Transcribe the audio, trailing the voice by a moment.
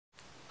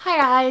Hi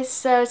guys,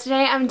 so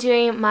today I'm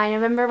doing my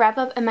November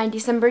wrap-up and my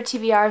December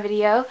TBR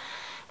video,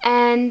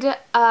 and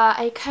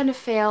I kind of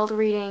failed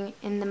reading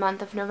in the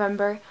month of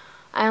November.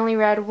 I only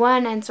read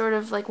one and sort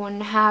of like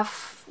 1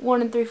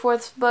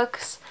 3/4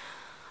 books.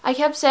 I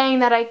kept saying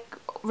that I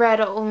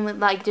read only,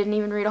 didn't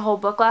even read a whole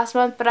book last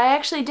month, but I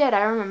actually did,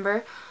 I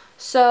remember.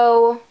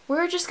 So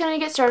we're just gonna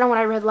get started on what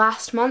I read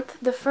last month.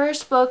 The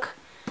first book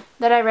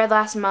that I read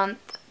last month,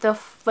 the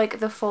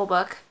full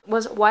book,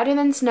 was Whiter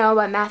Than Snow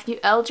by Matthew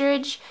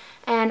Eldridge.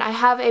 And I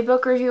have a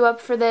book review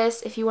up for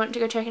this. If you want to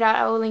go check it out,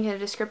 I will link in the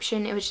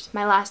description. It was just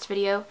my last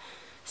video.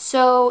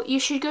 So you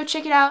should go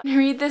check it out and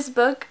read this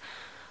book.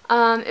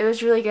 It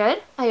was really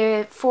good. I gave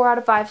it 4 out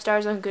of 5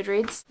 stars on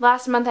Goodreads.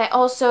 Last month I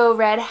also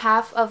read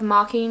half of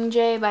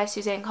Mockingjay by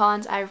Suzanne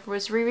Collins. I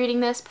was rereading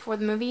this before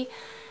the movie.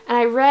 And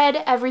I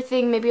read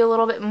everything maybe a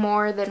little bit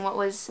more than what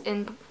was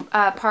in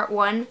part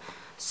 1.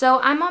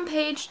 So I'm on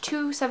page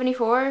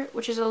 274,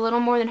 which is a little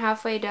more than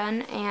halfway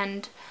done.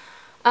 And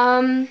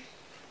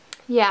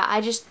yeah,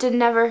 I just did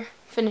never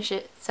finish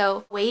it,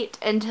 so wait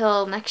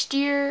until next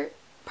year,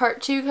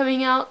 part 2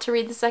 coming out, to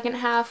read the second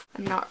half.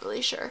 I'm not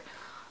really sure.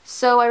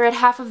 So I read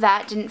half of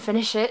that, didn't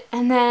finish it,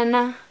 and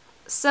then,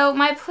 so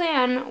my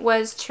plan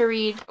was to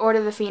read Order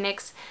of the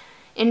Phoenix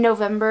in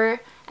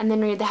November, and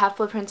then read The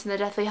Half-Blood Prince and the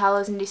Deathly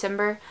Hallows in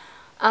December.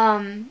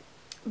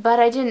 But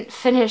I didn't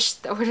finish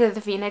The Order of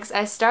the Phoenix.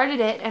 I started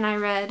it, and I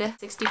read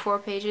 64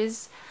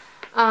 pages,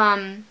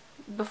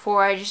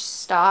 before I just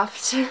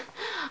stopped.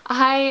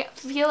 I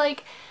feel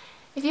like,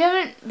 if you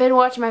haven't been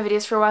watching my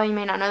videos for a while, you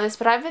may not know this,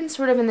 but I've been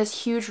sort of in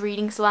this huge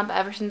reading slump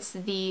ever since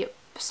the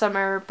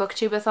summer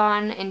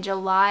booktubeathon in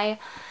July,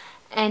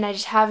 and I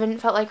just haven't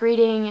felt like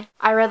reading.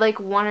 I read like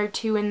 1 or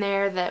 2 in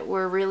there that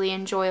were really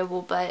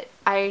enjoyable, but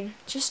I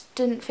just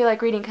didn't feel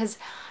like reading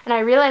and I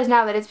realize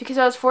now that it's because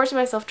I was forcing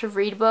myself to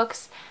read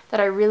books that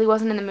I really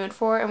wasn't in the mood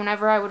for, and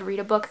whenever I would read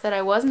a book that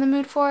I was in the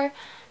mood for,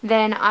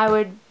 then I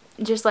would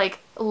just like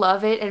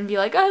love it and be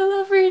like, I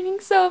love reading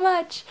so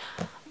much.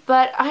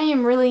 But I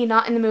am really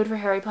not in the mood for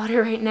Harry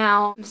Potter right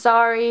now. I'm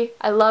sorry,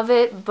 I love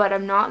it, but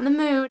I'm not in the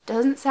mood. It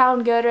doesn't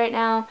sound good right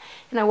now,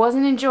 and I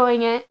wasn't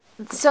enjoying it.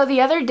 So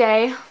the other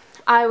day,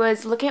 I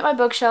was looking at my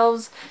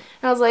bookshelves,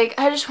 and I was like,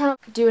 I just want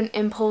to do an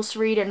impulse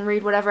read and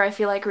read whatever I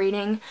feel like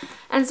reading.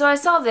 And so I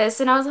saw this,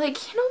 and I was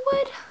like, you know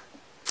what?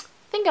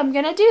 I think I'm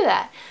gonna do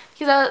that.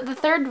 Because the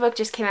third book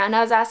just came out, and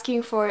I was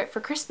asking for it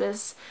for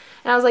Christmas.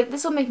 And I was like,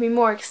 this will make me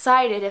more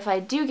excited if I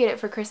do get it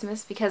for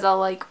Christmas, because I'll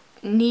like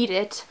need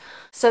it.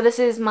 So this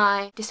is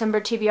my December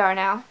TBR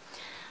now.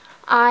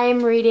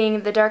 I'm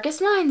reading The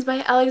Darkest Minds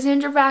by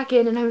Alexandra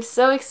Bracken, and I'm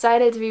so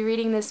excited to be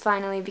reading this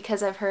finally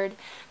because I've heard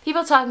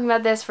people talking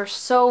about this for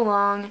so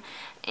long,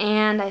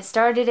 and I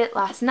started it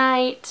last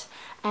night,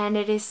 and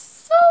it is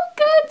so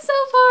good so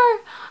far.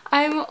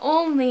 I'm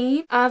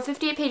only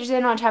 58 pages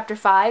in on chapter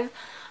 5.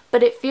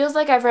 But it feels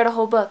like I've read a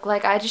whole book.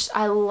 Like,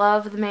 I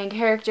love the main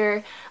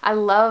character. I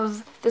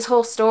love this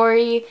whole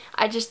story.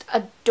 I just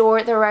adore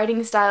it. The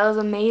writing style is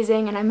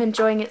amazing, and I'm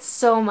enjoying it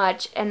so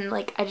much. And,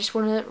 like, I just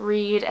want to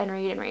read and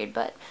read and read,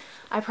 but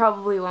I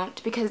probably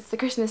won't because it's the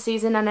Christmas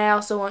season, and I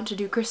also want to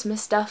do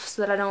Christmas stuff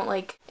so that I don't,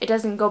 like, it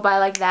doesn't go by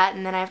like that,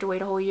 and then I have to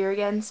wait a whole year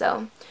again,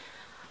 so.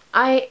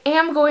 I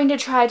am going to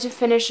try to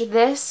finish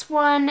this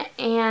one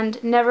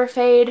and Never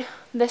Fade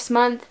this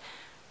month.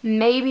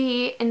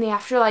 Maybe In the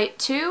Afterlight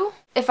too.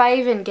 If I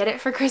even get it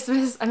for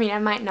Christmas. I mean, I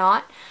might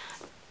not.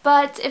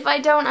 But if I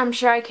don't, I'm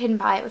sure I can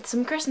buy it with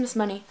some Christmas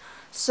money.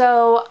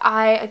 So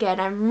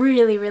I'm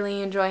really,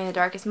 really enjoying The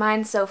Darkest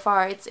Minds so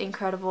far. It's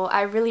incredible.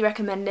 I really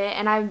recommend it,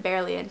 and I'm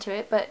barely into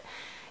it, but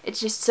it's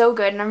just so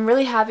good. And I'm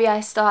really happy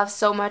I still have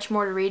so much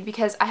more to read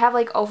because I have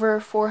like over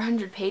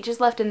 400 pages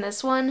left in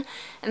this one.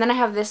 And then I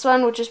have this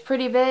one, which is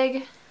pretty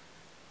big.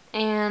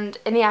 And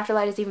In the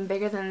Afterlight is even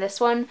bigger than this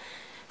one.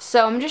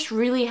 So I'm just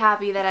really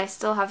happy that I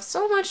still have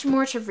so much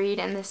more to read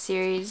in this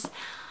series.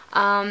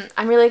 I'm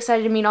really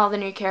excited to meet all the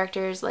new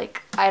characters.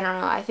 Like, I don't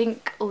know, I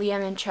think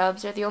Liam and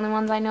Chubbs are the only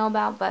ones I know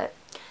about, but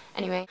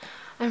anyway.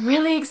 I'm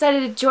really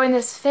excited to join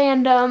this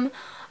fandom.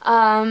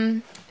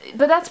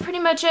 But that's pretty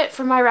much it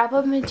for my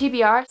wrap-up and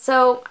TBR.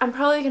 So I'm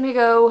probably gonna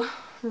go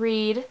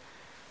read,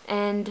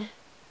 and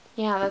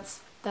yeah,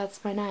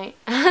 that's my night.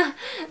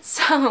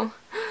 So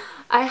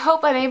I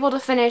hope I'm able to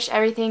finish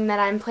everything that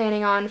I'm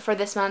planning on for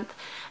this month.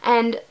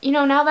 And, you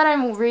know, now that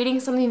I'm reading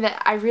something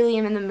that I really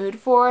am in the mood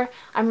for,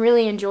 I'm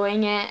really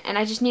enjoying it, and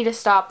I just need to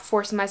stop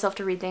forcing myself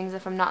to read things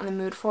if I'm not in the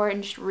mood for it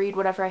and just read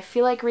whatever I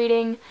feel like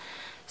reading.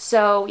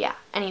 So, yeah,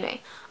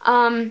 anyway.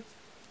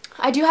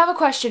 I do have a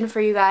question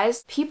for you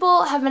guys.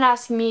 People have been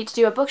asking me to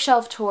do a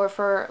bookshelf tour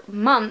for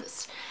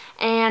months,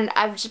 and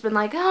I've just been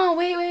like, oh,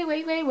 wait.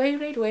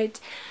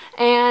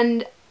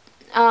 And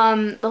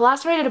the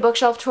last time I did a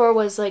bookshelf tour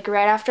was like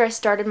right after I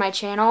started my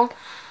channel,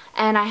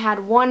 and I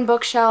had one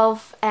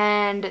bookshelf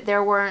and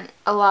there weren't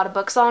a lot of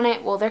books on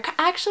it. Well, there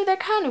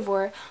kind of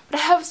were, but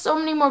I have so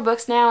many more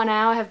books now, and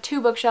now I have 2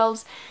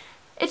 bookshelves.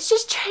 It's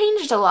just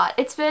changed a lot.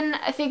 It's been,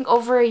 I think,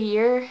 over a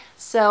year,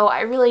 so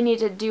I really need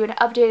to do an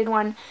updated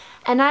one,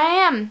 and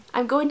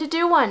I'm going to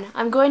do one.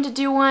 I'm going to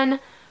do one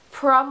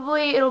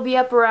Probably it'll be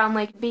up around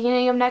like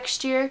beginning of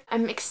next year.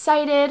 I'm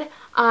excited.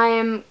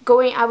 I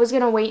was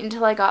gonna wait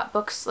until I got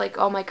books, like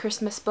all my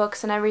Christmas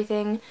books and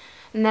everything,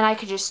 and then I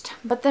could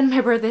but then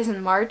my birthday's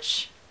in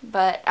March,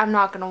 but I'm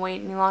not gonna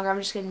wait any longer. I'm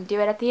just gonna do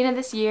it at the end of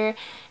this year,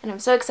 and I'm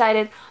so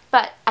excited.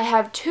 But I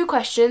have 2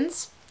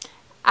 questions.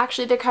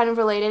 Actually, they're kind of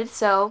related,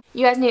 so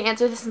you guys need to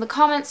answer this in the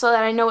comments so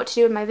that I know what to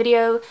do in my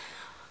video.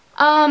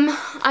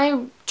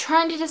 I'm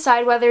trying to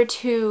decide whether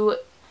to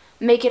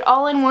make it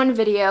all in one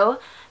video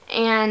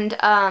and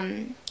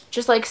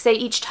just like say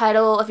each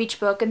title of each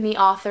book and the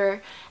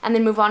author and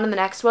then move on to the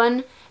next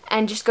one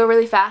and just go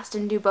really fast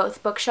and do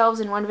both bookshelves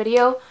in one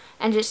video,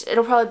 and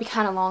it'll probably be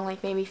kind of long,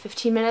 like maybe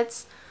 15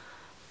 minutes.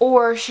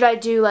 Or should I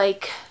do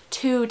like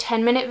 2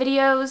 10-minute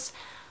videos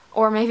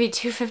or maybe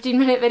 2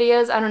 15-minute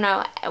videos, I don't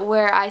know,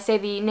 where I say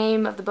the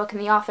name of the book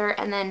and the author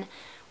and then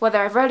whether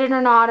I've read it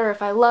or not, or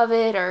if I love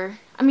it, or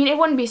I mean, it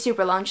wouldn't be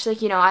super long, just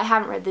like, you know, I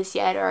haven't read this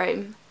yet, or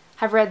I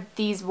have read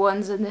these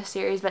ones in this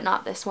series but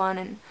not this one,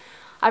 and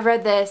I've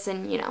read this,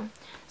 and you know.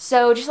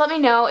 So just let me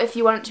know if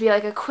you want it to be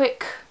like a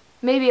quick,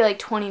 maybe like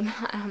 20 minutes,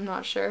 I'm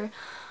not sure.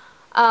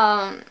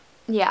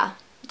 Yeah,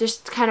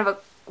 just kind of a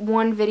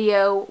one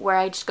video where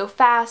I just go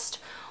fast,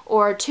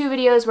 or 2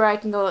 videos where I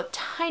can go a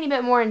tiny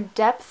bit more in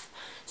depth.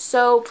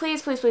 So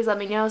please, please, please let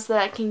me know so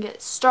that I can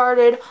get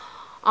started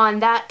on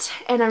that,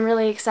 and I'm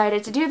really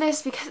excited to do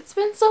this because it's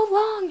been so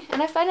long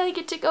and I finally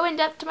get to go in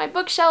depth to my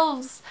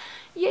bookshelves.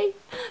 Yay!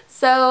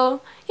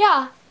 So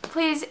yeah,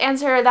 please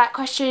answer that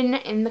question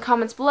in the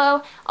comments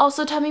below.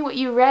 Also tell me what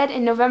you read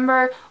in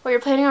November, what you're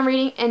planning on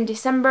reading in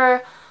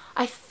December.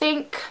 I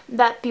think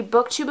that the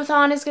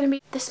booktubeathon is going to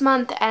be this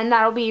month, and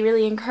that'll be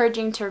really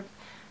encouraging to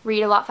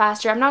read a lot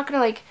faster. I'm not going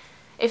to, like,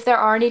 if there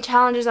are any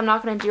challenges, I'm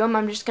not going to do them.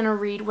 I'm just going to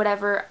read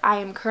whatever I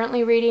am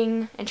currently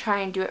reading and try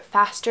and do it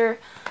faster.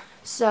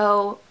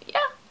 So yeah,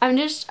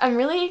 I'm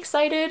really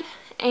excited,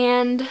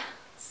 and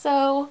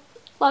so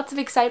lots of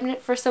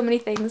excitement for so many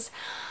things.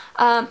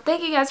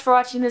 Thank you guys for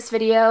watching this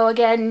video.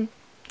 Again,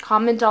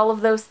 comment all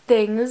of those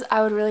things.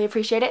 I would really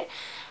appreciate it.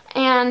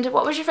 And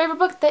what was your favorite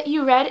book that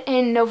you read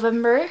in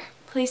November?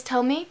 Please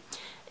tell me.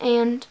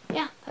 And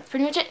yeah, that's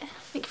pretty much it.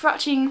 Thank you for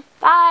watching.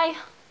 Bye!